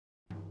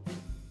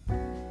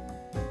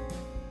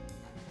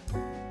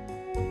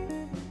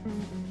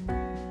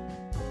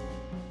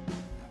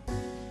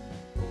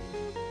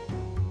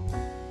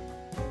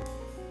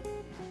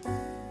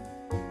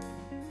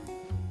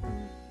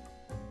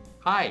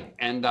Hi,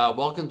 and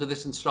welcome to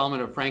this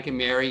installment of Frank and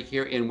Mary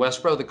here in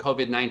Westborough, the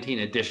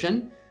COVID-19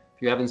 edition.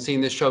 If you haven't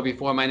seen this show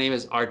before, my name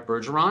is Art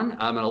Bergeron.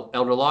 I'm an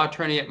elder law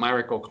attorney at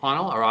Myrick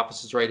O'Connell. Our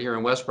office is right here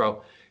in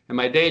Westborough. And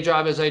my day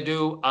job is I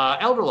do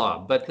elder law,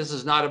 but this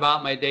is not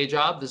about my day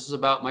job. This is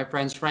about my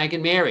friends Frank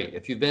and Mary.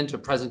 If you've been to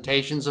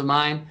presentations of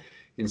mine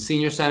in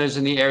senior centers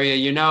in the area,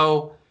 you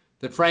know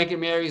that Frank and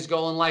Mary's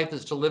goal in life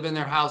is to live in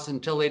their house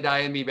until they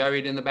die and be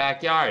buried in the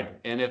backyard.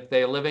 And if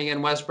they're living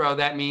in Westborough,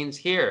 that means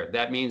here.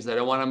 That means they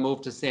don't want to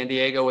move to San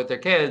Diego with their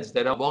kids.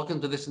 They don't.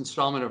 Welcome to this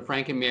installment of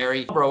Frank and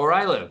Mary, where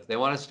I live. They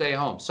want to stay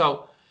home.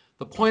 So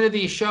the point of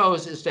these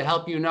shows is to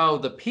help you know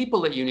the people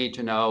that you need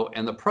to know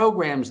and the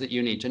programs that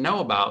you need to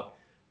know about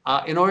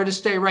in order to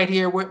stay right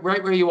here,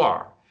 right where you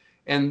are.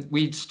 And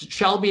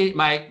Shelby,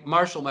 my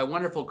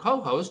wonderful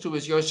co-host, who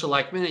is your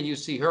selectman, and you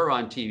see her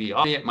on TV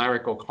at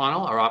Myrick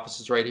O'Connell. Our office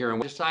is right here,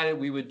 and we decided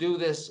we would do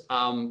this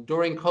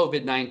during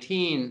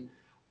COVID-19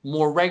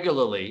 more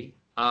regularly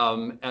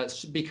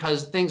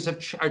because things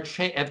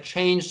have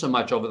changed so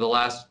much over the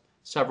last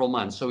several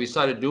months. So we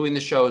started doing the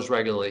shows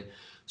regularly.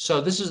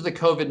 So this is the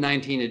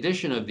COVID-19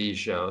 edition of these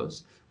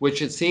shows,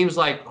 which it seems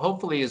like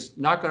hopefully is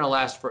not going to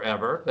last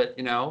forever, but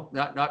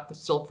not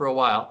still for a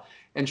while.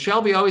 And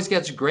Shelby always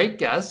gets great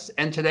guests,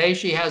 and today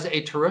she has a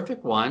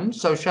terrific one.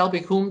 So Shelby,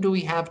 whom do we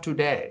have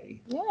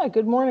today? Yeah,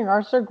 good morning,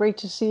 Arthur. Great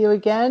to see you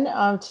again.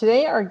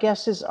 Today our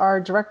guest is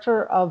our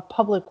Director of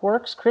Public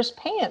Works, Chris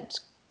Payant.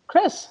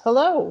 Chris,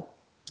 hello.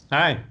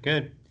 Hi,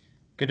 good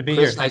to be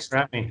here. Thanks for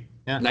having me.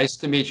 Yeah. Nice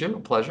to meet you. A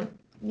pleasure.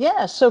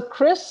 Yeah, so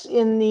Chris,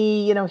 in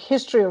the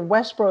history of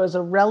Westborough, is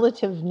a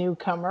relative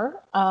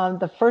newcomer.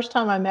 The first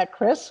time I met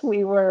Chris,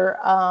 we were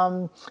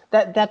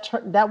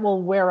that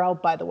will wear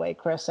out, by the way,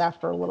 Chris,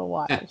 after a little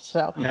while.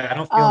 So yeah, I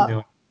don't feel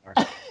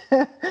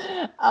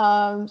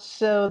new.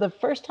 So the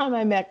first time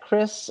I met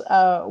Chris,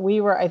 we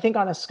were, I think,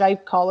 on a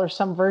Skype call or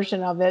some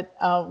version of it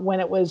when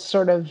it was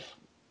sort of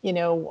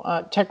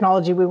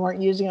technology we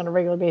weren't using on a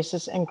regular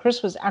basis, and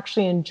Chris was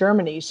actually in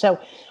Germany. So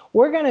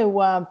we're going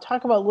to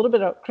talk about a little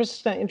bit of, Chris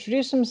is going to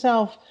introduce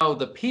himself.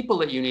 The people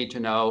that you need to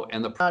know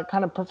and the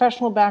kind of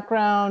professional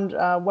background,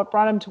 what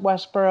brought him to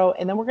Westborough,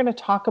 and then we're going to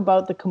talk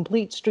about the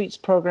Complete Streets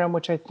program,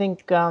 which I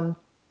think our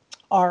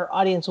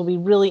audience will be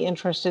really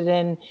interested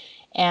in.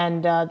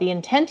 And the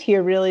intent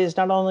here really is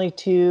not only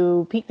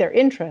to pique their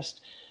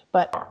interest,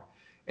 but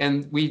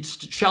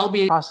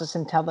Shelby process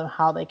and tell them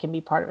how they can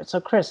be part of it.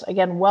 So Chris,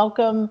 again,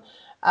 welcome.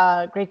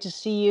 Great to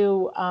see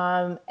you.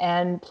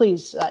 And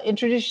please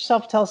introduce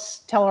yourself.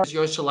 Tell her.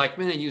 Your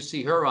selectman, and you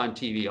see her on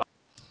TV.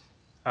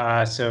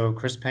 So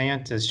Chris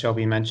Payant, as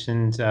Shelby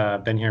mentioned,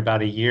 been here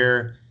about a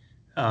year.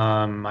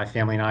 My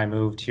family and I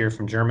moved here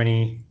from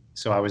Germany.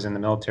 So I was in the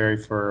military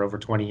for over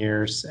 20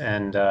 years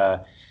and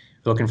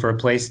looking for a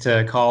place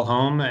to call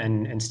home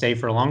and stay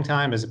for a long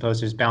time as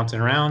opposed to just bouncing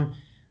around.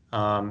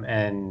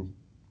 And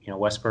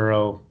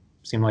Westborough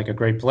seemed like a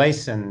great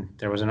place, and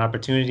there was an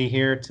opportunity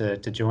here to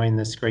join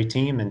this great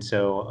team, and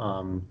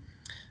so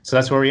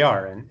that's where we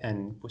are,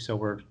 and so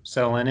we're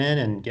settling in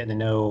and getting to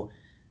know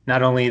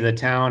not only the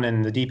town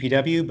and the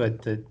DPW,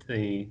 but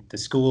the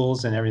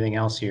schools and everything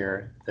else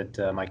here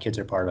that my kids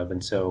are part of,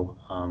 and so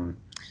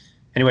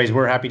anyways,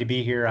 we're happy to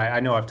be here. I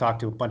know I've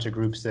talked to a bunch of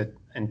groups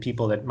and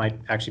people that might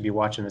actually be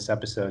watching this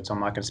episode, so I'm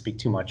not going to speak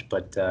too much,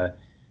 but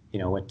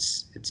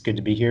it's good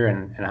to be here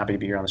and happy to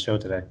be here on the show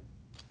today.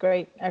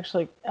 Great.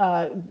 Actually,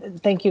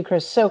 thank you,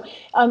 Chris. So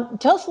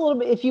tell us a little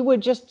bit, if you would,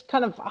 just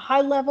kind of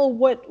high level,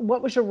 what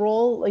was your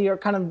role, your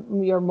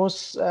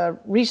most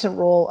recent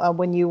role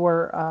when you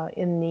were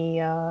in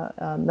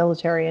the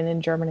military and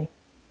in Germany?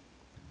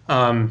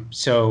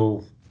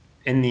 So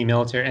in the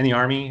military, in the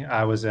Army,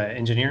 I was an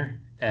engineer.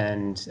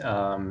 And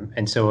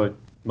so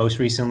most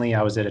recently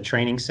I was at a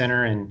training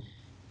center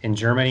in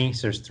Germany.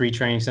 So there's 3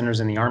 training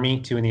centers in the Army,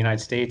 2 in the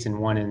United States and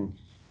 1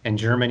 in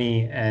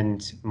Germany,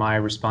 and my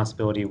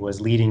responsibility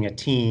was leading a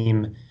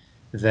team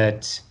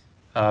that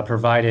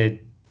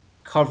provided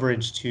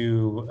coverage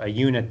to a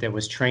unit that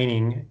was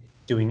training,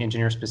 doing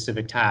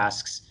engineer-specific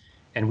tasks,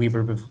 and we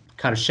would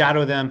kind of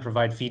shadow them,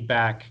 provide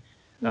feedback,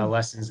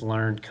 lessons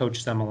learned,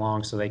 coach them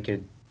along so they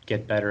could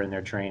get better in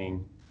their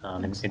training,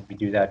 and we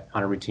do that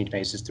on a routine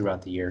basis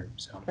throughout the year.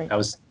 So Great. That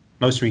was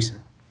most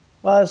recent.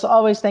 Well, as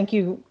always, thank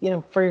you,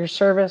 for your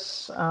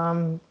service.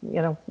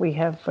 We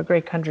have a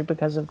great country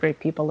because of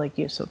great people like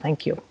you. So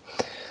thank you.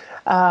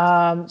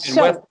 And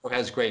Westborough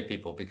has great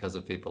people because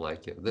of people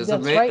like you. There's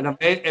right.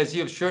 As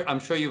I'm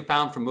sure you've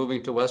found from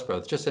moving to Westborough,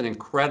 it's just an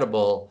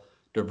incredible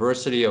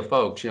diversity of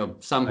folks.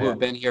 Some who have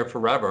been here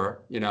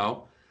forever.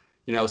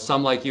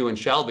 Some like you and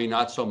Shelby,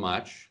 not so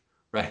much,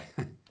 right?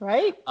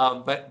 Right.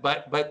 But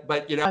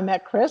I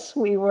met Chris.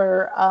 We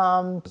were.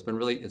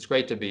 It's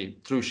great to be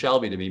through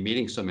Shelby to be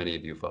meeting so many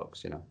of you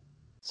folks.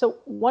 So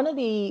one of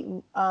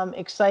the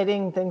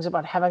exciting things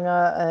about having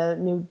a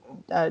new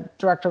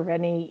director of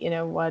any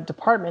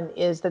department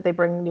is that they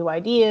bring new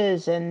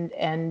ideas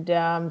and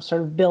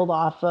sort of build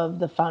off of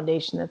the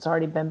foundation that's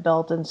already been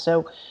built. And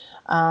so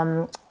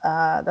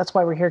that's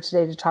why we're here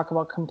today to talk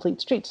about Complete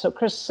Streets. So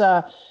Chris,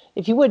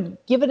 if you would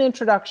give an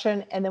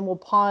introduction, and then we'll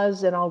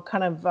pause and I'll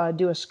kind of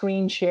do a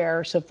screen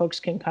share so folks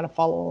can kind of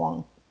follow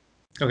along.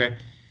 Okay.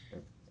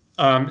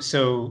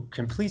 So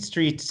Complete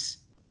Streets,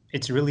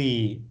 it's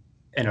really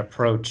an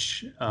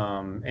approach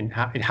and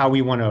how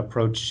we want to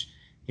approach,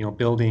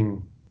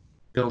 building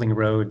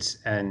roads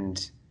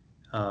and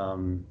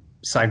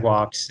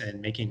sidewalks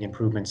and making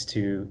improvements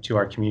to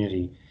our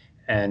community.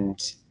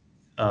 And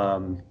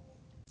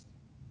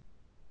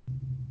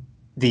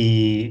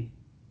the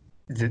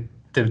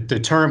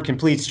term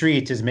complete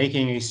street is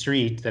making a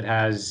street that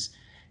has,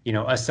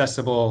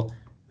 accessible.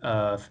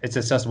 It's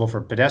accessible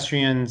for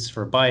pedestrians,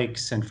 for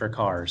bikes, and for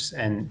cars.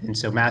 And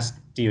so Mass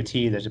DOT,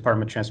 the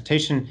Department of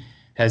Transportation,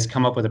 has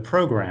come up with a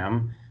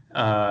program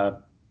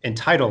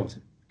entitled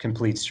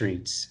Complete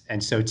Streets.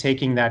 And so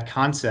taking that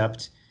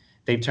concept,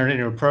 they've turned it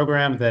into a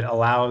program that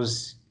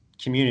allows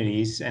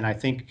communities, and I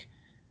think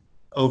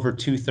over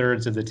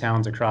 2/3 of the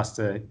towns across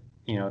the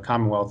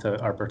Commonwealth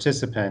are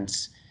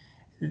participants,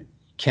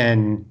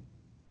 can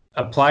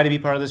apply to be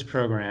part of this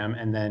program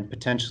and then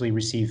potentially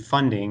receive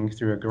funding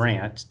through a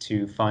grant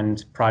to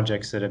fund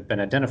projects that have been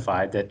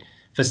identified that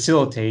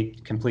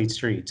facilitate complete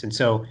streets. And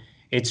so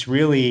it's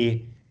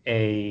really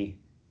a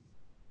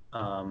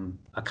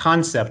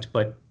concept,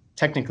 but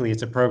technically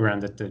it's a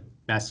program that the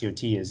Mass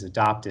DOT has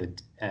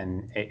adopted,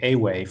 and a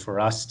way for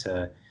us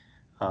to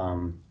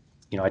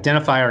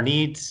identify our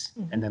needs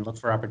and then look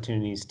for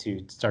opportunities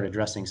to start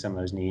addressing some of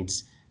those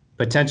needs,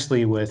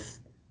 potentially with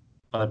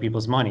other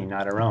people's money,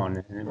 not our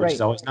own, which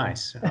is always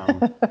nice.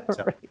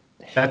 So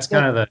that's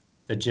kind of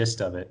the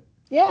gist of it.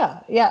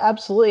 Yeah,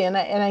 absolutely. And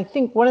I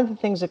think one of the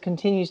things that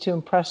continues to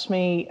impress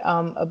me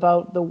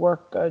about the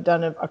work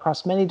done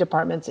across many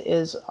departments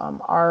is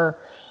our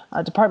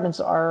departments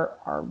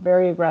are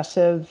very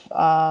aggressive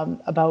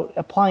about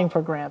applying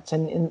for grants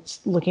and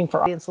looking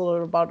for audience, a little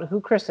bit about who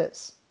Chris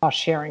is.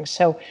 Sharing.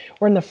 So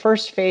we're in the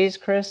first phase,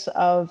 Chris,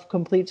 of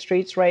Complete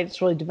Streets, right? It's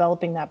really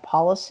developing that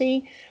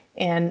policy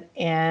and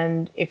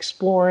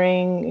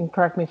exploring, and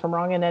correct me if I'm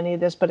wrong in any of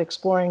this, but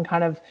exploring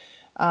kind of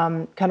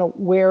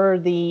where are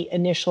the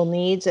initial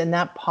needs, and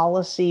that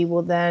policy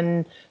will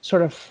then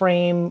sort of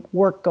frame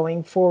work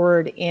going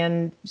forward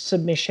and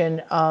submission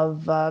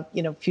of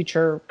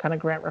future kind of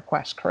grant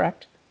requests,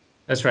 correct?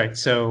 That's right.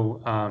 So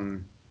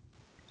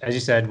as you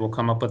said, we'll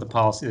come up with a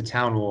policy. The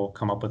town will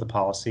come up with a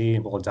policy,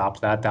 and we'll adopt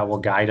that. That will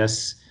guide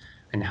us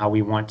in how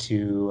we want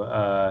to,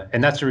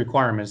 and that's a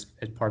requirement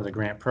as part of the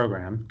grant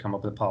program, come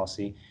up with a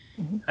policy.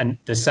 And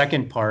the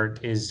second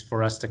part is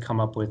for us to come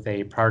up with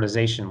a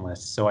prioritization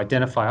list. So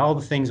identify all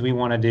the things we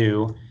want to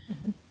do,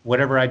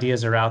 whatever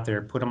ideas are out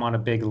there, put them on a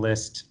big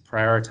list,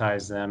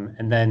 prioritize them,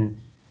 and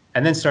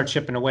then start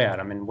chipping away at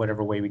them in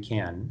whatever way we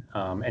can.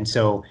 And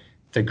so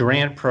the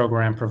grant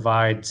program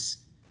provides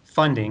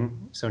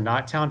funding, so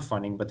not town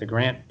funding, but the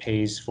grant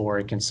pays for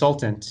a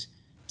consultant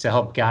to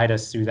help guide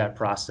us through that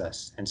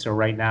process. And so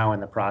right now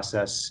in the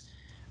process,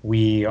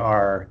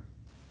 we're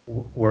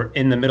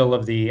in the middle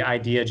of the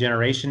idea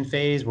generation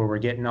phase where we're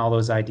getting all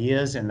those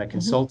ideas, and the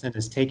consultant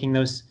is taking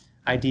those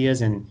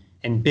ideas and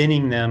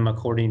binning them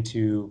according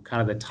to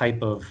kind of the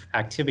type of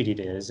activity it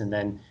is. And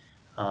then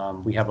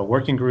we have a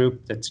working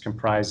group that's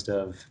comprised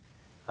of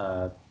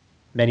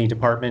many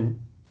department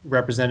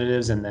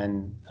representatives, and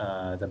then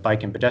the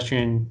bike and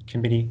pedestrian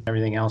committee,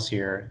 everything else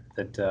here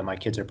that my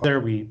kids are part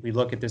of. We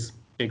look at this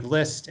big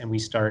list and we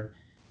start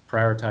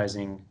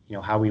prioritizing,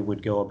 how we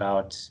would go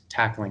about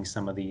tackling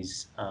some of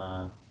these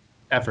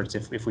efforts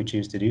if we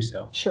choose to do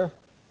so. Sure.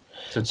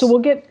 So we'll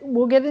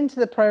get into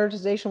the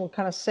prioritization. We'll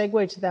kind of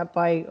segue to that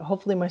by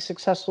hopefully my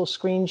successful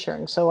screen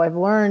sharing. So I've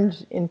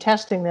learned in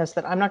testing this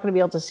that I'm not going to be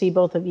able to see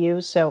both of you.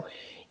 So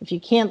if you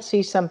can't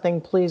see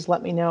something, please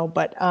let me know.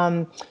 But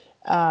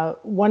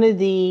one of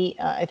the,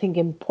 I think,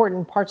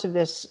 important parts of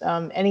this,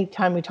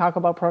 anytime we talk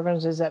about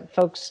programs, is that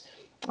folks,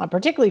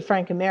 particularly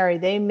Frank and Mary,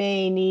 they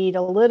may need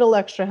a little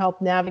extra help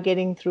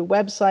navigating through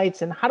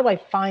websites and how do I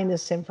find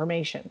this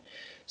information?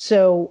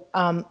 So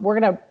we're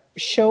going to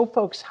show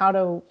folks how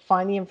to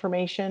find the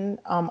information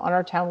on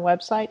our town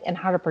website and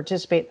how to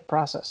participate in the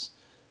process.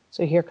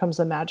 So here comes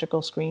the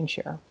magical screen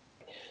share.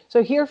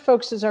 So here,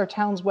 folks, is our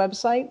town's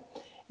website.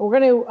 We're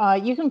going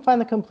to, you can find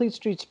the Complete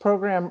Streets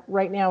program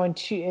right now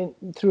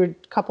through a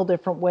couple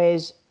different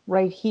ways.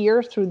 Right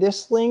here through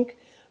this link,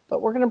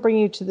 but we're going to bring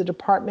you to the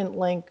department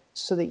link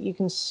so that you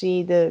can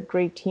see the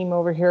great team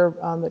over here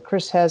that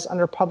Chris has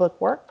under Public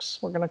Works.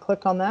 We're going to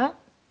click on that.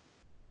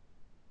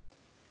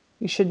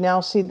 You should now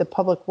see the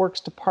Public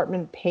Works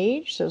Department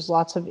page. There's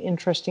lots of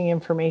interesting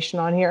information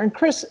on here. And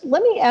Chris,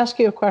 let me ask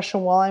you a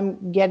question while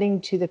I'm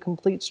getting to the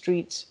Complete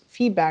Streets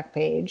feedback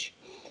page,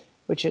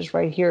 which is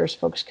right here, as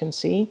folks can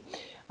see.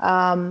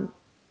 How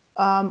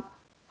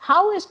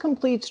is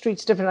Complete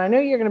Streets different? I know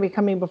you're going to be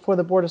coming before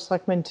the Board of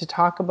Selectmen to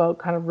talk about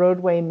kind of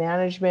roadway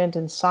management,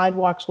 and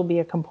sidewalks will be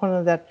a component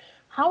of that.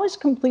 How is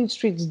Complete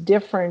Streets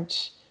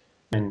different?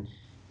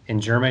 In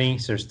Germany,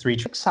 so there's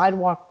 3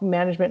 sidewalk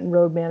management and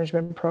road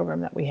management program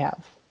that we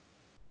have.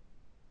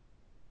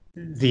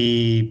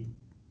 In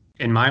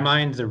my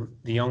mind,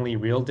 the only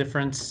real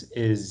difference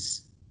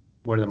is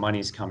where the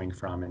money's coming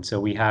from. And so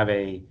we have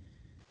a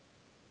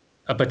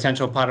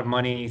potential pot of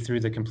money through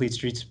the Complete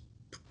Streets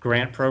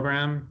grant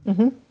program.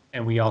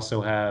 And we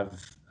also have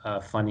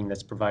funding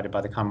that's provided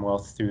by the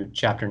Commonwealth through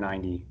Chapter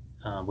 90,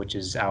 which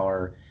is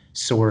our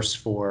source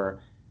for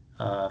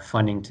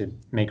funding to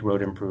make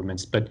road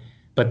improvements.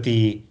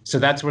 So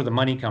that's where the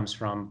money comes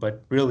from.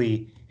 But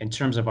really, in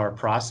terms of our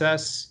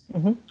process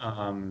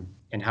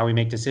and how we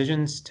make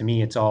decisions, to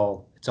me, it's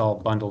all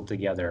bundled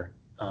together.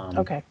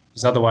 Okay.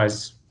 Because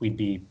otherwise, we'd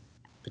be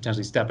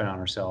potentially stepping on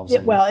ourselves. Yeah,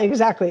 well,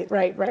 exactly.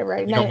 Right.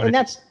 And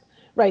that's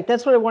right.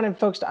 That's what I wanted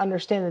folks to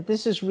understand, that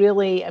this is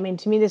really, I mean,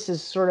 to me, this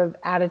is sort of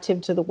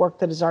additive to the work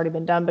that has already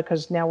been done,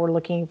 because now we're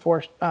looking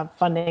for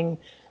funding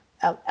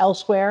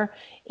elsewhere.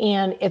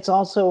 And it's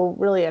also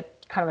really a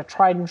kind of a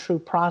tried and true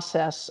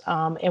process.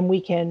 And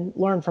we can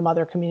learn from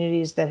other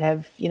communities that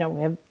have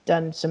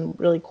done some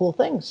really cool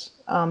things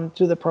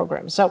through the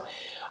program. So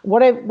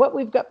what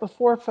we've got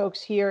before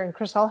folks here, and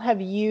Chris, I'll have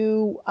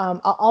you,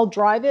 I'll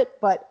drive it,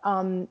 but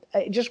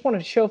I just want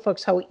to show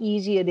folks how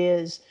easy it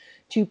is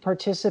to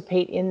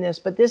participate in this.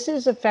 But this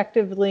is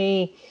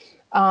effectively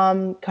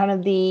kind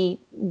of the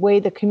way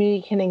the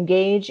community can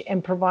engage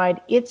and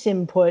provide its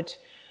input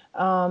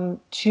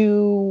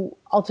to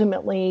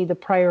ultimately the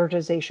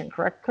prioritization,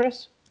 correct,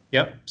 Chris?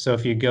 Yep. So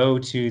if you go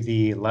to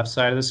the left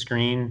side of the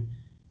screen,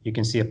 you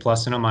can see a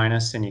plus and a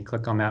minus, and you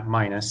click on that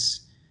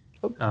minus.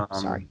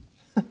 Sorry.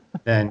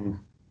 Then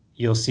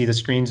you'll see the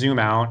screen zoom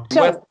out.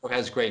 Westborough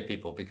has great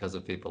people because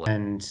of people.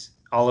 And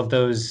all of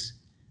those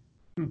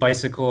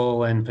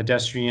bicycle and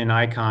pedestrian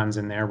icons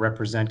in there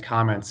represent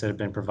comments that have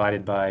been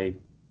provided by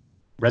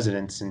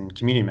residents and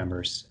community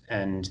members.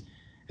 And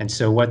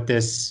so what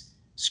this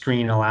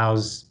screen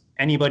allows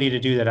anybody to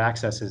do that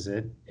accesses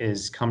it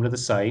is come to the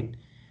site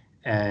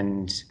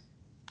and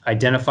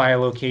identify a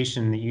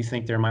location that you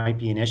think there might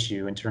be an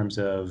issue in terms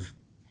of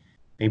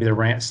maybe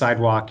the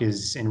sidewalk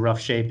is in rough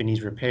shape and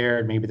needs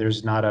repaired. Maybe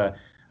there's not a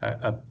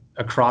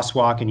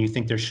crosswalk and you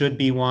think there should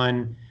be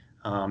one.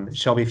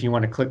 Shelby, if you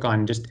want to click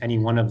on just any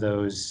one of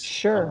those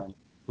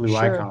blue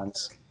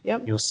icons,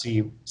 you'll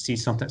see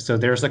something. So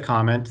there's a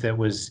comment that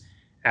was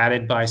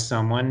added by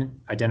someone,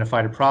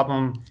 identified a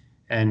problem,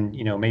 and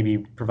maybe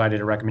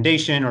provided a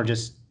recommendation or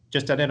just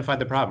identified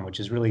the problem,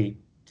 which is really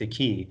the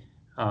key.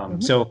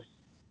 So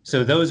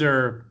those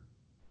are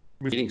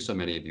meeting so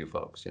many of you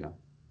folks,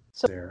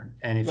 there.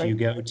 And if you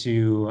go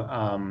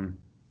to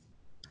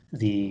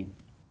the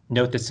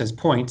note that says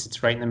points,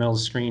 it's right in the middle of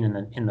the screen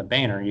in the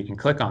banner. You can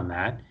click on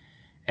that,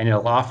 and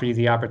it'll offer you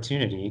the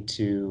opportunity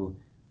to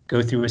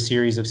go through a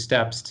series of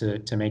steps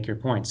to make your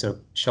point. So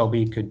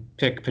Shelby could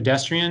pick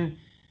pedestrian,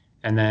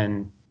 and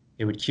then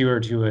it would cue her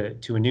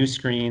to a new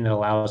screen that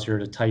allows her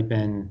to type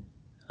in,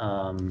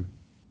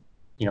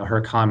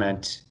 her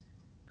comment,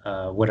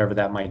 whatever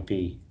that might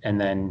be, and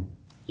then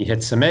you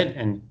hit submit,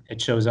 and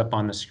it shows up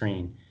on the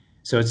screen.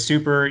 So it's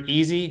super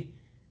easy,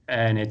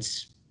 and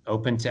it's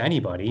open to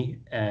anybody.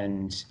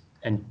 And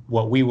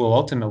what we will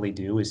ultimately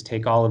do is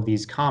take all of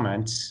these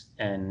comments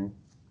and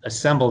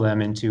assemble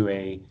them into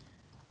a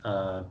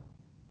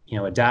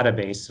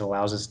database that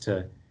allows us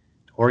to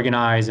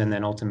organize and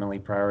then ultimately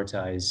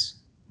prioritize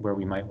where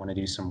we might want to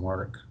do some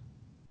work.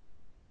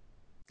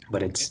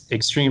 But it's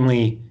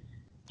extremely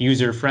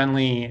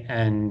user-friendly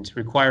and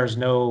requires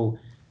no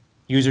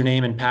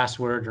username and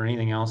password or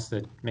anything else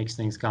that makes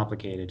things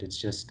complicated. It's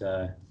just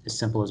as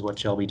simple as what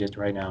Shelby did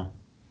right now.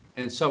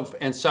 And so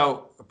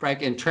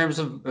Frank, in terms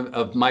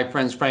of my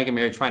friends Frank and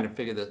Mary trying to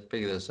figure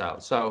this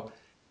out, so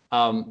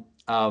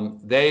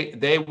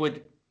they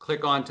would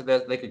click onto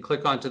that. They could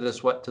click onto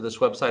this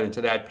website and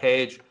to that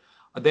page.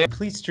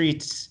 Complete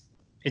Streets.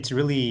 It's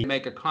really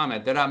make a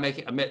comment. They're not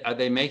making. Are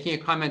they making a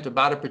comment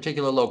about a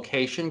particular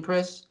location,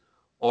 Chris,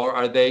 or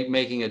are they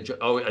making a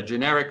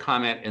generic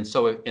comment? And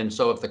so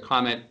if the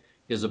comment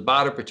is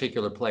about a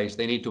particular place,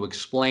 they need to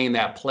explain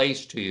that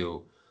place to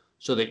you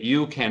so that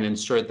you can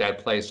insert that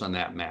place on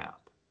that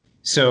map.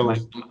 So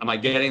am I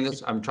getting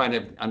this? I'm trying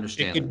to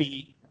understand.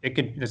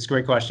 That's a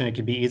great question. It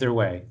could be either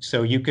way.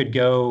 So you could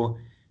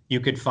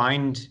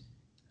find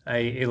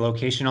a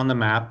location on the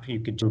map. You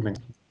could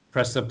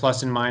press the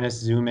plus and minus,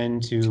 zoom in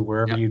to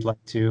wherever you'd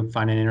like to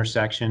find an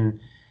intersection,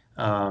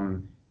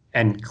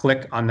 and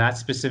click on that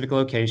specific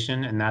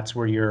location, and that's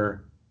where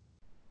your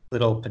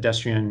little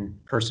pedestrian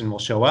person will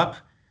show up.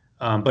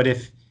 But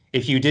if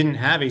you didn't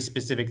have a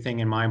specific thing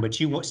in mind, but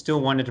you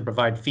still wanted to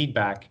provide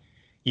feedback,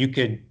 you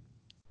could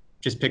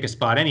just pick a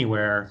spot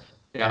anywhere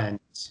and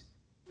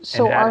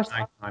add an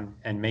icon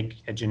and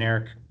make a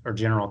generic or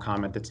general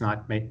comment that's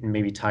not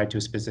maybe tied to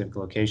a specific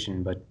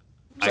location, but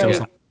still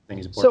something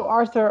is important. So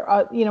Arthur,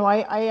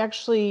 I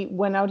actually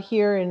went out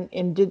here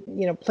and did,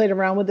 played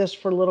around with this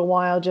for a little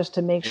while just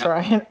to make sure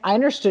I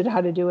understood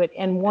how to do it.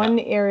 And one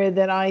area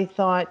that I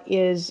thought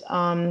is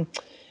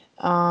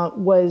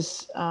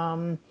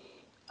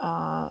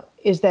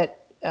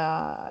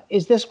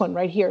this one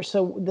right here.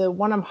 So the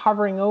one I'm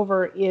hovering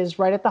over is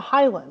right at the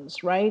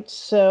Highlands, right?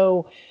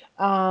 So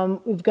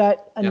we've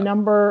got a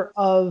number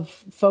of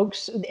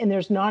folks, and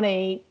there's not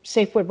a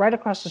Safeway right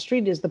across the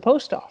street is the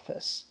post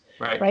office.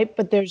 right?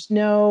 But there's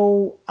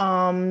no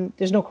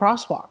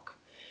crosswalk.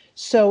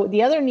 So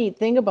the other neat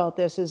thing about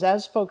this is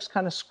as folks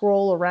kind of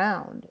scroll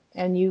around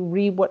and you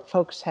read what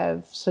folks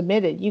have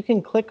submitted, you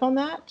can click on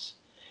that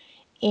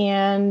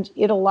and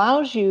it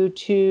allows you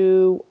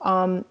to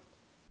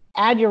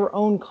add your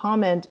own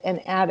comment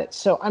and add it.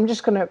 So I'm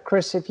just going to,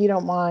 Chris, if you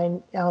don't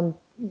mind,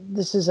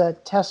 this is a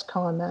test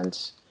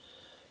comment.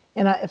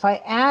 And if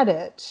I add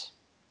it,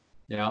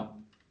 yeah,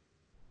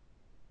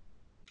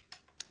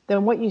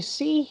 then what you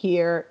see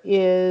here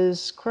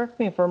is, correct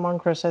me if I'm wrong,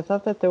 Chris, I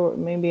thought that there were,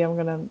 maybe now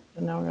I'm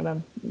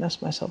gonna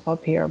mess myself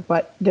up here,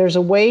 but there's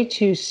a way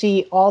to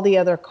see all the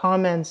other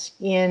comments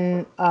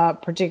in a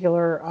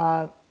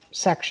particular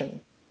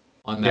section.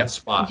 On that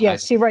spot. Yeah,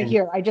 see right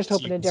here, I just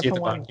opened a different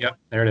one. Yep,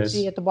 there it is.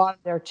 See at the bottom,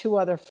 there are 2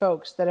 other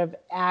folks that have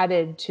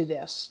added to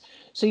this.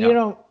 So you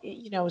don't,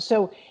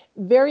 so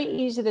very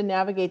easy to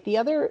navigate. The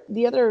other,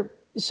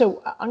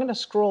 so I'm going to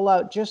scroll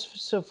out just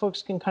so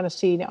folks can kind of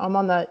see. Now, I'm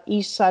on the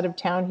east side of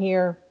town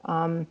here.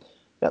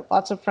 Got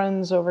lots of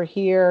friends over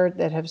here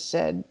that have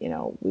said,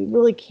 we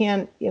really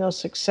can't,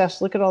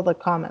 success. Look at all the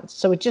comments.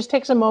 So it just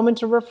takes a moment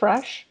to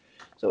refresh.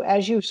 So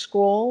as you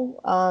scroll,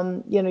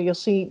 you'll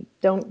see,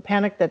 don't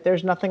panic that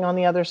there's nothing on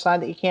the other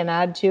side that you can't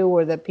add to,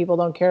 or that people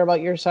don't care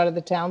about your side of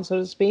the town, so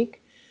to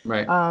speak.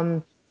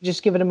 Right.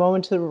 Just give it a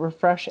moment to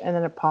refresh and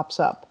then it pops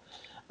up.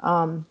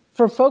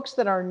 For folks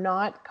that are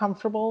not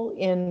comfortable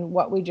in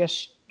what we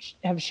just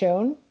have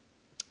shown,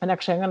 and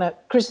actually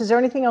Chris, is there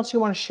anything else you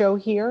want to show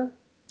here?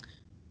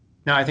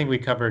 No, I think we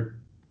covered.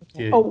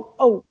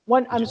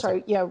 I'm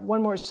sorry. Yeah,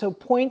 one more. So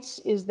points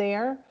is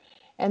there.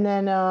 And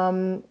then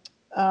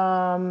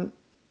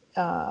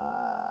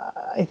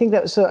I think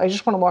that, so I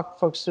just want to walk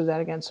folks through that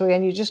again. So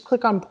again, you just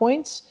click on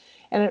points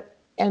and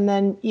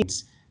then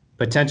it's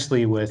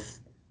potentially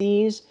with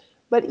these.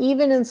 But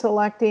even in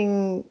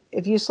selecting,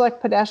 if you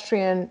select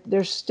pedestrian,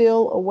 there's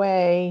still a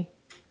way,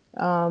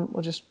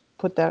 we'll just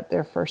put that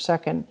there for a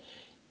second.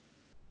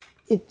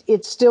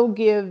 It still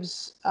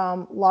gives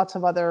lots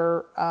of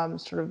other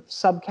sort of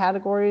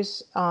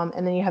subcategories.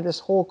 And then you have this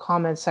whole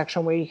comment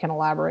section where you can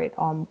elaborate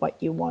on what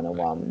you want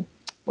to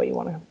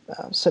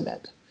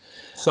submit.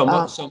 So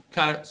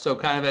kind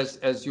of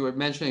as you were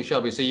mentioning,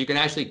 Shelby, so you can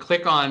actually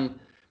click on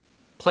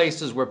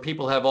places where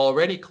people have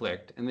already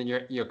clicked, and then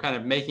you're kind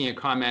of making a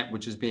comment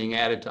which is being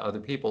added to other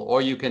people,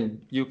 or you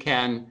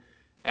can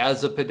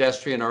as a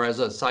pedestrian or as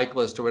a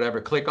cyclist or whatever,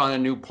 click on a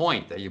new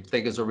point that you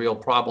think is a real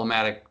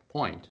problematic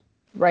point.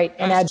 Right,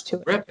 and add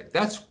to it.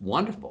 That's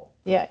wonderful.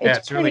 Yeah,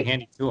 it's a really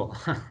handy tool.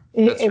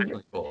 That's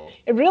really cool.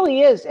 It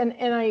really is,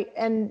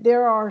 and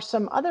there are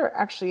some other,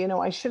 actually,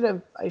 I should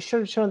have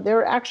shown.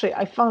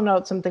 I found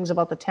out some things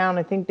about the town.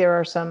 I think there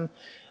are some.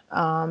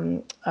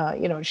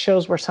 It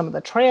shows where some of the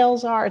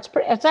trails are.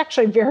 It's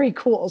actually very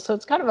cool. So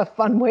it's kind of a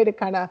fun way to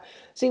kind of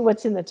see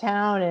what's in the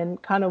town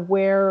and kind of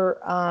where,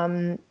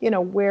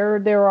 where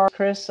there are,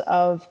 Chris,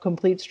 of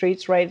complete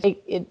streets, right?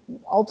 It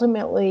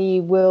ultimately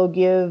will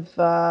give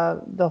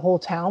the whole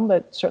town,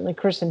 but certainly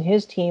Chris and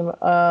his team,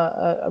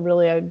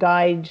 really a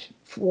guide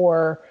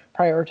for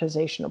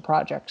prioritization of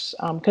projects.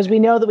 Because we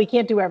know that we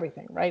can't do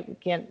everything, right? We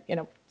can't,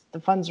 the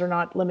funds are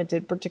not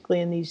limited,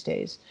 particularly in these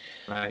days.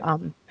 Right.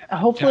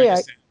 Hopefully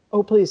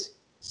Oh, please.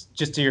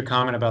 Just to your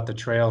comment about the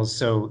trails.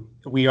 So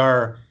we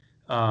are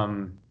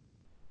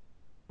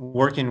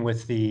working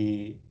with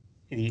the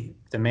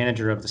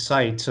manager of the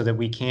site so that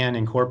we can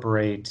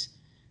incorporate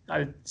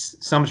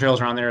some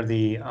trails are on there.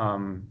 The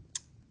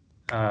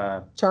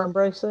charm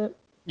bracelet.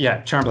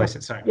 Yeah, charm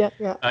bracelet. Sorry.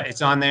 Yeah.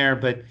 It's on there,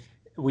 but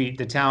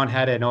the town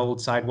had an old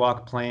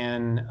sidewalk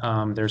plan.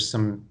 There's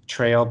some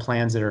trail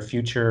plans that are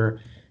future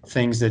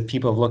things that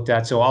people have looked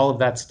at. So all of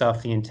that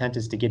stuff, the intent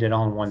is to get it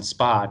all in one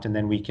spot, and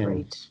then we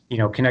can,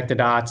 connect the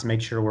dots and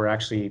make sure we're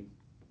actually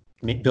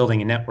building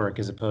a network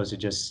as opposed to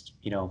just,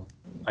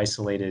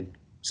 isolated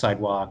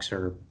sidewalks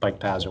or bike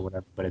paths or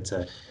whatever. But it's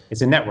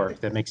a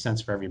network that makes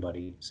sense for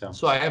everybody.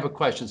 So I have a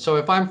question. So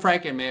if I'm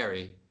Frank and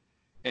Mary,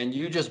 and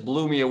you just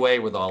blew me away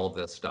with all of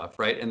this stuff,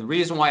 right? And the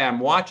reason why I'm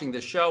watching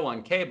the show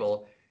on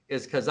cable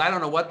is because I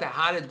don't know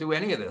how to do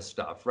any of this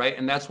stuff, right?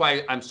 And that's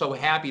why I'm so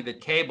happy that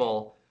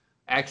cable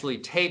actually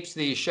tapes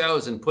these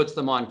shows and puts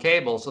them on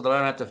cable so that I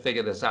don't have to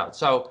figure this out.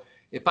 So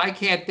if I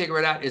can't figure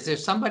it out, is there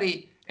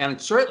somebody, and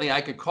certainly I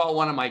could call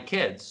one of my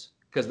kids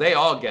because they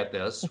all get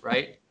this,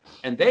 right?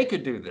 And they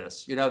could do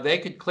this, they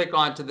could click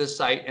onto this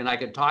site and I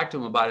could talk to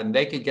them about it and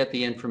they could get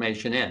the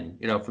information in,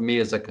 for me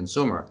as a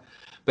consumer.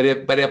 But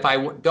if I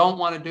don't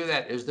want to do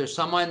that, is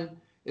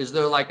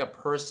there like a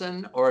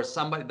person or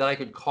somebody that I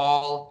could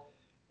call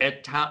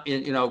at town,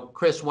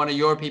 Chris, one of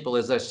your people,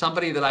 is there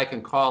somebody that I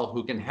can call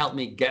who can help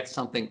me get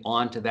something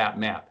onto that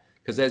map?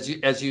 Because as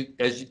you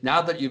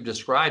now that you've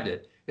described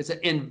it, it's an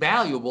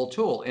invaluable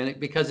tool, and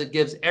because it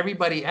gives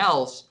everybody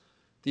else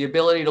the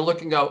ability to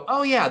look and go,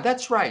 oh yeah,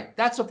 that's right,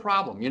 that's a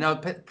problem.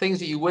 Things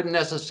that you wouldn't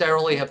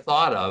necessarily have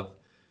thought of.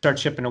 Start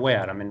chipping away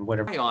at them and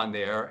whatever on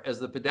there as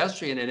the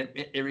pedestrian, and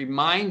it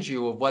reminds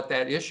you of what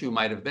that issue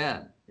might have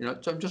been.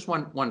 So I'm just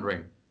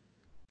wondering.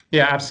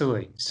 Yeah,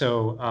 absolutely.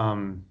 So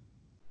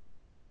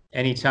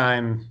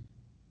anytime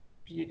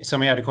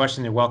somebody had a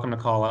question, they're welcome to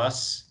call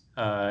us.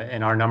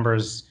 And our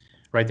number's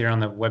right there on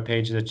the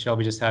webpage that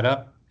Shelby just had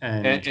up.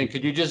 And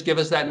could you just give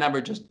us that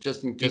number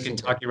just in he can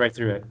talk you right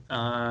through it.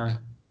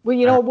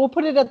 Well, we'll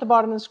put it at the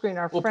bottom of the screen.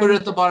 We'll put it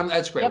at the bottom.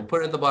 That's great. Yep. We'll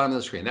put it at the bottom of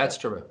the screen. That's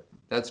terrific.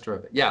 That's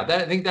terrific. Yeah,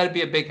 I think that'd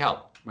be a big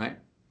help, right?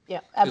 Yeah,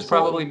 absolutely. There's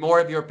probably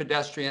more of your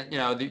pedestrian,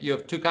 you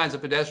have two kinds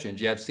of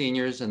pedestrians. You have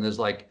seniors and there's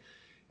like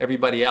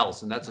everybody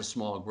else, and that's a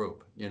small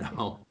group,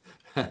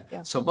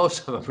 Yeah. So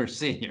most of them are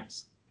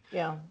seniors.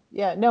 Yeah.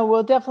 No,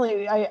 well,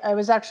 definitely. I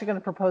was actually going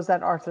to propose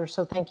that, Arthur.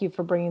 So thank you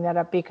for bringing that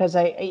up, because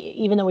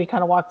even though we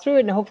kind of walked through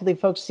it and hopefully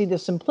folks see the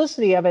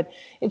simplicity of it,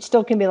 it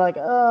still can be like,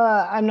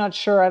 I'm not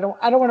sure. I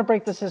don't want to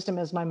break the system,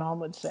 as my mom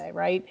would say,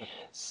 right?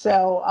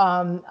 So,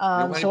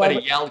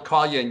 anybody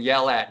call you and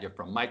yell at you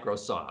from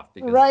Microsoft.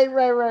 Because right.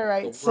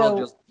 The world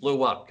just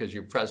blew up because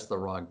you pressed the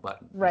wrong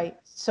button. Right.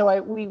 So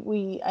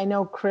I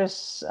know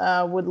Chris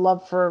would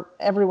love for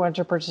everyone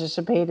to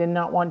participate and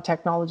not want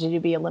technology to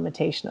be a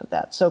limitation of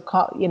that. So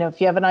if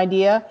you have an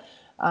idea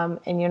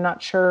and you're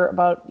not sure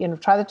about,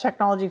 try the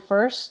technology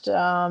first.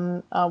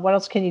 What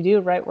else can you do,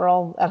 right? We're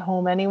all at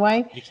home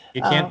anyway.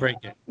 You can't break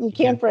it. You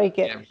can't break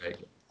it.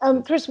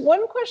 Chris,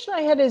 one question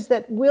I had is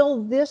that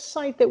will this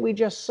site that we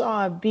just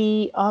saw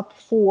be up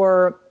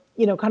for,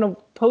 kind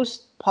of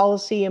post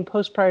policy and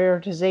post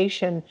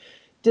prioritization?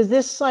 Does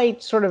this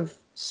site sort of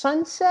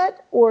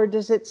sunset, or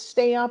does it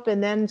stay up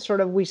and then sort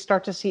of we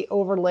start to see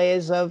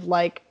overlays of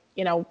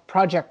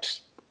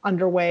projects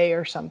underway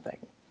or something?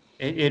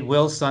 It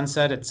will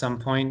sunset at some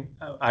point.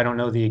 I don't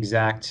know the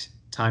exact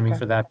timing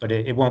for that, but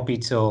it won't be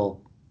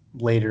till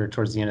later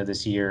towards the end of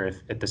this year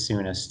at the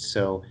soonest.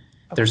 So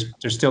there's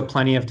still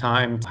plenty of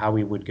time how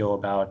we would go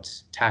about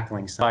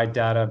tackling side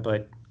data,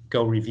 but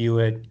go review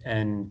it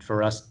and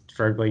for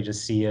everybody to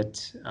see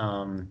it.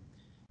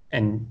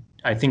 And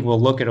I think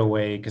we'll look at a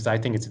way, because I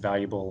think it's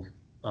valuable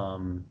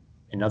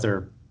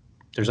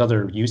there's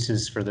other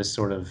uses for this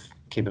sort of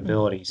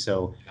capability.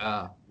 So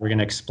we're going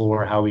to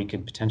explore how we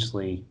could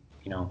potentially,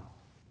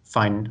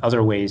 find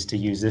other ways to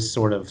use this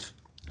sort of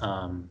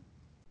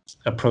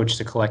approach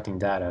to collecting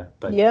data.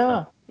 But the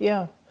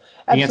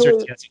answer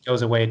is yes, it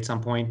goes away at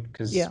some point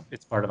because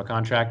it's part of a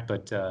contract.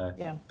 But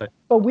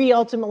we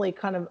ultimately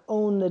kind of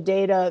own the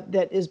data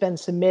that has been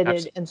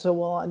submitted, and so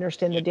we'll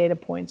understand the data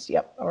points.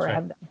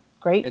 Have them.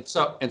 Great.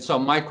 And so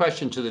my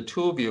question to the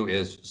two of you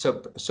is,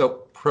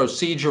 so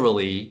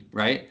procedurally,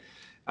 right?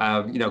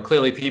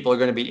 Clearly people are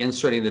going to be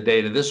inserting the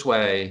data this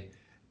way.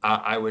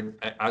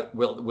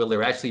 Will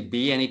there actually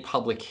be any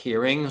public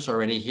hearings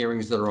or any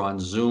hearings that are on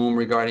Zoom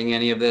regarding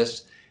any of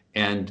this?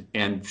 And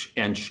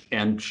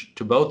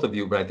to both of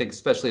you, but I think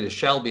especially to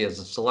Shelby as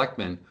a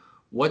selectman,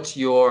 what's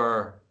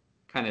your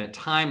kind of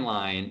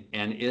timeline?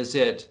 And is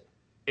it,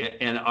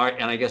 and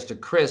I guess to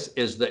Chris,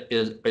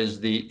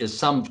 is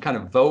some kind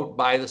of vote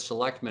by the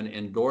selectmen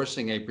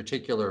endorsing a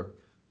particular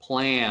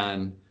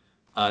plan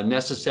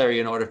necessary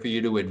in order for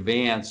you to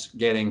advance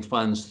getting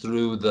funds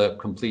through the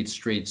Complete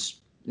Streets,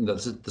 the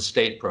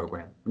state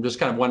program? I'm just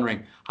kind of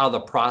wondering how the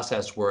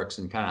process works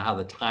and kind of how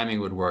the timing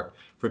would work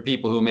for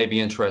people who may be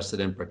interested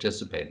in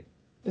participating.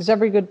 As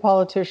every good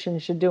politician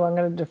should do, I'm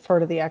going to defer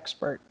to the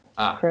expert,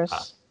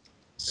 Chris.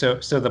 So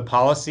the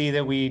policy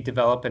that we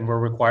develop, and we're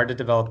required to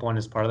develop one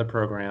as part of the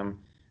program,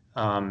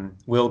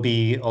 will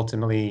be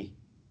ultimately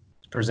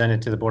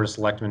presented to the Board of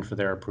Selectmen for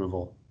their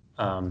approval.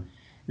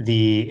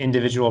 The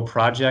individual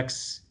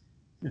projects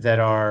that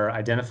are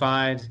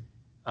identified,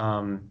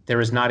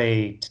 there is not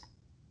a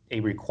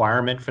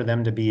requirement for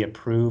them to be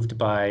approved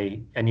by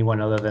anyone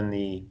other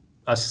than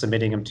us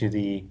submitting them to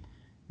the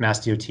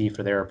Mass DOT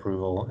for their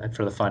approval and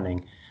for the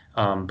funding.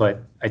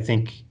 But I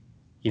think,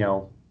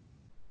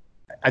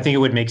 it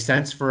would make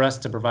sense for us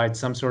to provide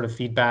some sort of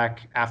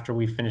feedback after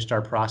we finished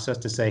our process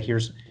to say,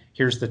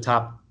 here's the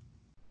top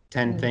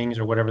 10 things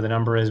or whatever the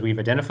number is we've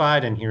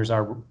identified, and here's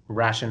our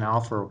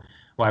rationale for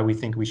why we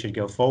think we should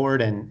go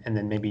forward, and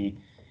then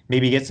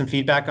maybe get some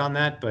feedback on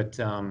that. But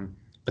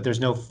there's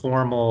no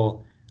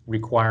formal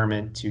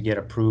requirement to get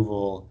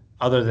approval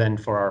other than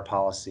for our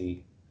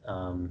policy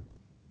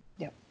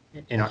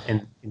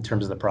in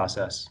terms of the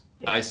process.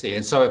 I see.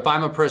 And so if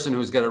I'm a person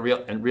who's got a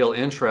real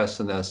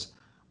interest in this,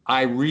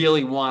 I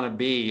really want to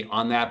be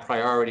on that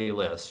priority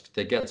list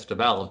that gets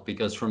developed,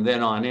 because from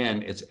then on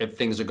in, if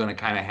things are going to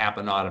kind of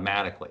happen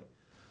automatically.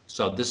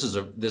 So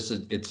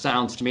it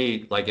sounds to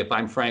me like if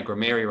I'm Frank or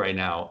Mary right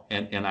now,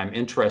 and I'm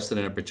interested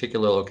in a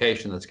particular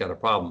location that's got a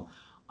problem,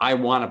 I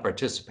want to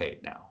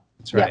participate now.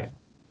 That's right.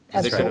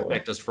 Because it could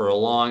affect us for a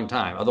long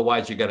time.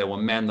 Otherwise, you got to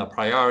amend the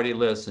priority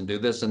list and do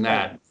this and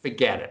that. Right.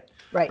 Forget it.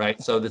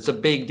 Right. So it's a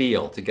big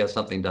deal to get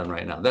something done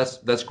right now.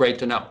 That's great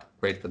to know.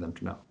 Great for them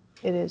to know.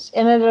 It is.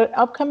 And at an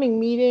upcoming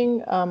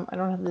meeting, I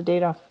don't have the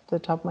date off the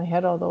top of my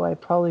head, although I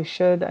probably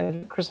should.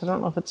 Chris, I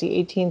don't know if it's the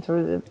 18th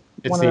or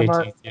it's the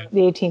 18th. The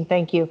 18th.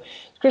 Thank you.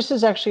 Chris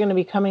is actually going to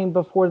be coming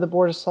before the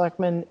Board of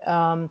Selectmen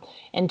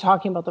and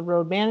talking about the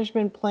road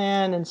management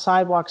plan and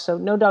sidewalks. So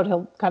no doubt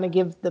he'll kind of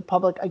give the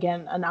public,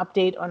 again, an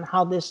update on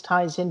how this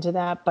ties into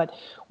that. But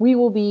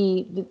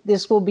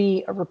this will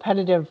be a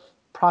repetitive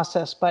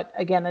process. But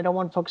again, I don't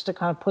want folks to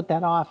kind of put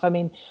that off. I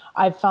mean,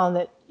 I've found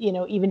that,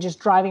 even just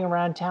driving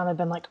around town, I've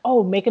been like,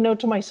 oh, make a note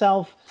to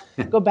myself,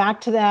 go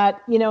back to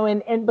that,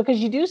 and because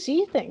you do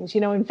see things,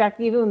 in fact,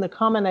 even in the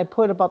comment I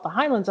put about the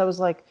Highlands, I was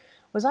like,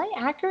 was I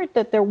accurate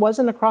that there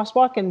wasn't a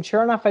crosswalk? And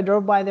sure enough, I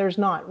drove by, there's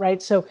not,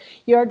 right? So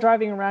you are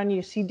driving around,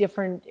 you see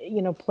different,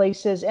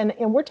 places. And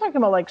we're talking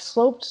about like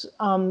sloped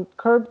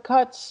curb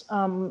cuts.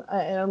 I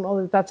don't know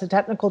if that's a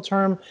technical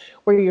term,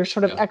 where you're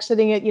sort of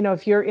exiting it,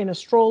 if you're in a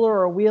stroller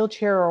or a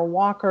wheelchair or a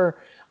walker,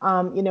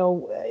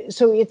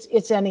 so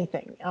it's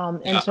anything.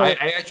 So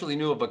I actually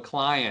knew of a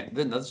client,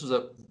 this was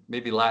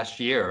maybe last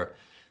year,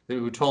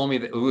 who told me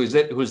that who was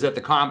at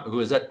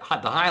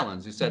the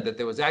Highlands, who said that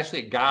there was actually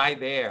a guy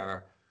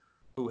there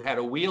who had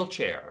a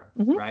wheelchair,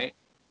 right?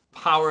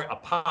 A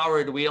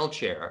powered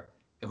wheelchair,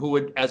 who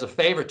would, as a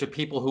favor to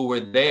people who were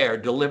there,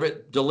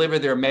 deliver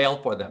their mail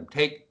for them,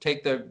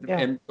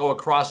 and go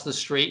across the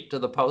street to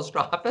the post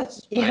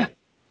office, right?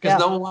 Because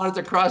no one wanted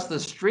to cross the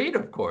street,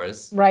 of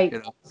course. Right.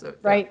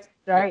 Right.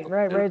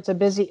 It's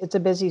a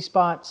busy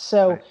spot.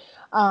 So,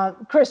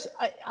 Chris,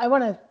 I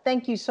want to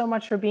thank you so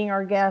much for being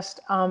our guest.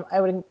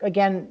 I would,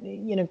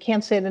 again,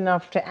 can't say it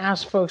enough to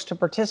ask folks to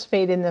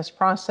participate in this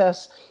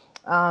process.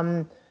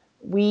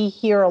 We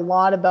hear a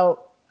lot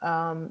about,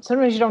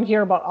 sometimes you don't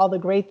hear about all the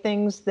great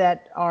things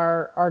that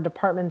our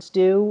departments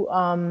do,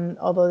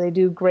 although they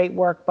do great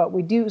work, but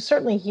we do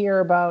certainly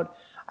hear about,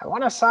 I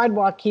want a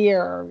sidewalk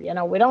here,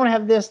 we don't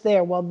have this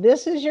there. Well,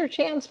 this is your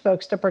chance,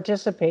 folks, to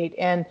participate.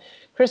 And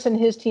Chris and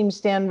his team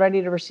stand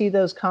ready to receive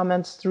those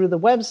comments through the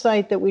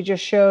website that we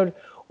just showed,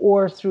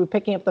 or through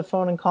picking up the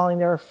phone and calling.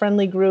 They're a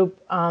friendly group.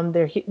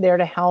 They're there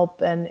to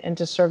help and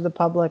to serve the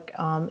public.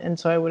 And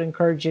so I would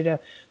encourage you to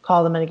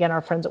call them. And again,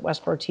 our friends at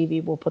Westborough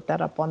TV will put that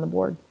up on the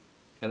board.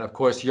 And of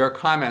course, your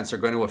comments are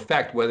going to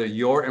affect whether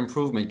your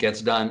improvement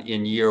gets done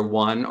in year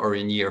 1 or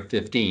in year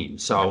 15.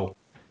 So,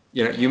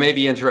 you may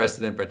be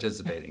interested in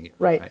participating.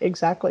 Right.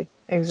 Exactly.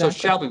 So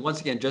Shelby, once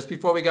again, just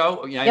before we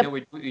go, I know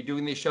we're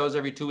doing these shows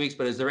every 2 weeks,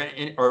 but is there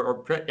any,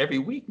 or every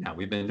week now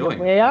we've been doing?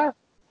 We are.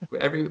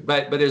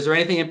 But is there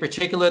anything in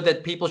particular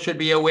that people should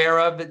be aware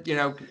of that,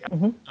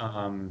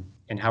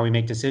 and how we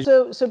make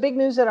decisions? So big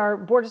news at our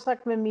Board of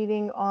Selectmen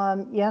meeting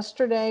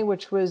yesterday,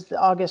 which was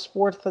August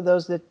 4th, for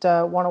those that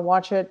want to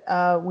watch it.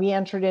 We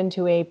entered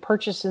into a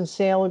purchase and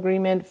sale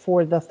agreement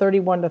for the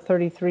 31 to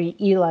 33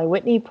 Eli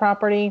Whitney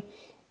property.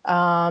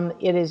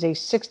 It is a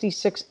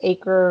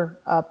 66-acre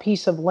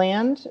piece of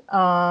land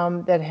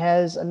that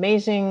has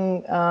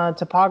amazing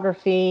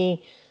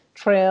topography,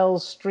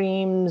 trails,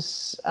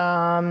 streams.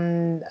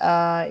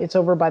 It's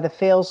over by the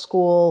Fales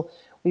School.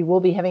 We will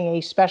be having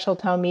a special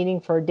town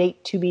meeting for a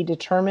date to be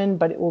determined,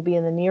 but it will be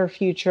in the near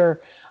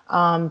future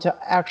to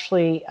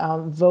actually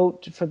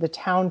vote for the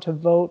town to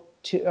vote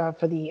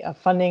for the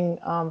funding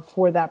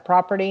for that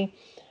property.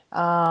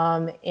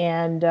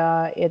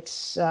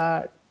 It's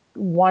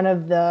one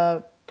of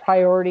the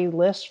priority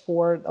lists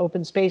for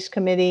Open Space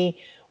Committee,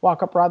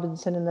 Walkup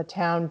Robinson, in the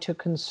town to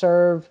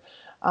conserve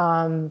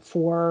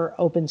for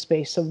open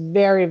space. So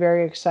very,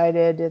 very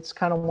excited. It's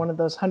kind of one of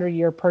those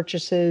 100-year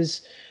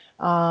purchases.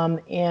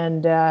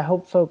 I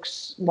hope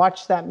folks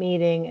watch that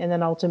meeting and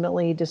then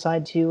ultimately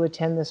decide to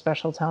attend the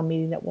special town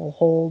meeting that we'll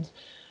hold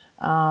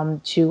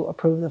to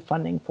approve the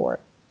funding for it.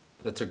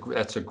 That's a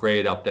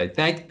great update.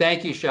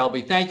 Thank you,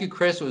 Shelby. Thank you,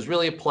 Chris. It was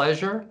really a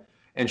pleasure.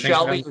 And Thanks,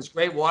 Shelby, man. it was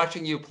great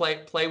watching you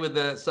play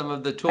with some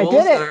of the tools. I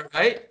did it. That are,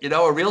 right?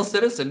 A real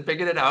citizen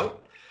figured it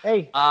out.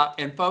 Hey.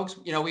 And folks,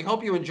 we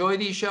hope you enjoy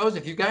these shows.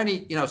 If you've got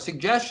any,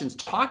 suggestions,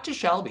 talk to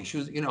Shelby. She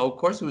was, of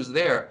course, who was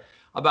there,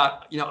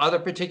 about, other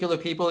particular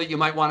people that you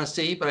might want to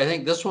see. But I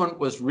think this one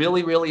was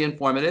really, really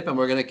informative. And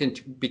we're going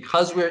to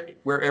because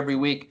we're every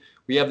week,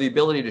 we have the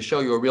ability to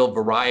show you a real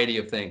variety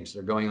of things that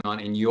are going on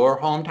in your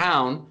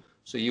hometown,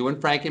 so you and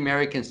Frank and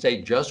Mary can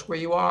stay just where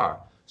you are.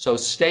 So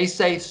stay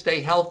safe, stay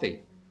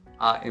healthy,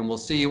 and we'll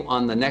see you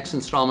on the next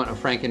installment of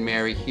Frank and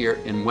Mary here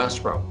in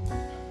Westborough.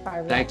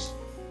 Bye, Thanks.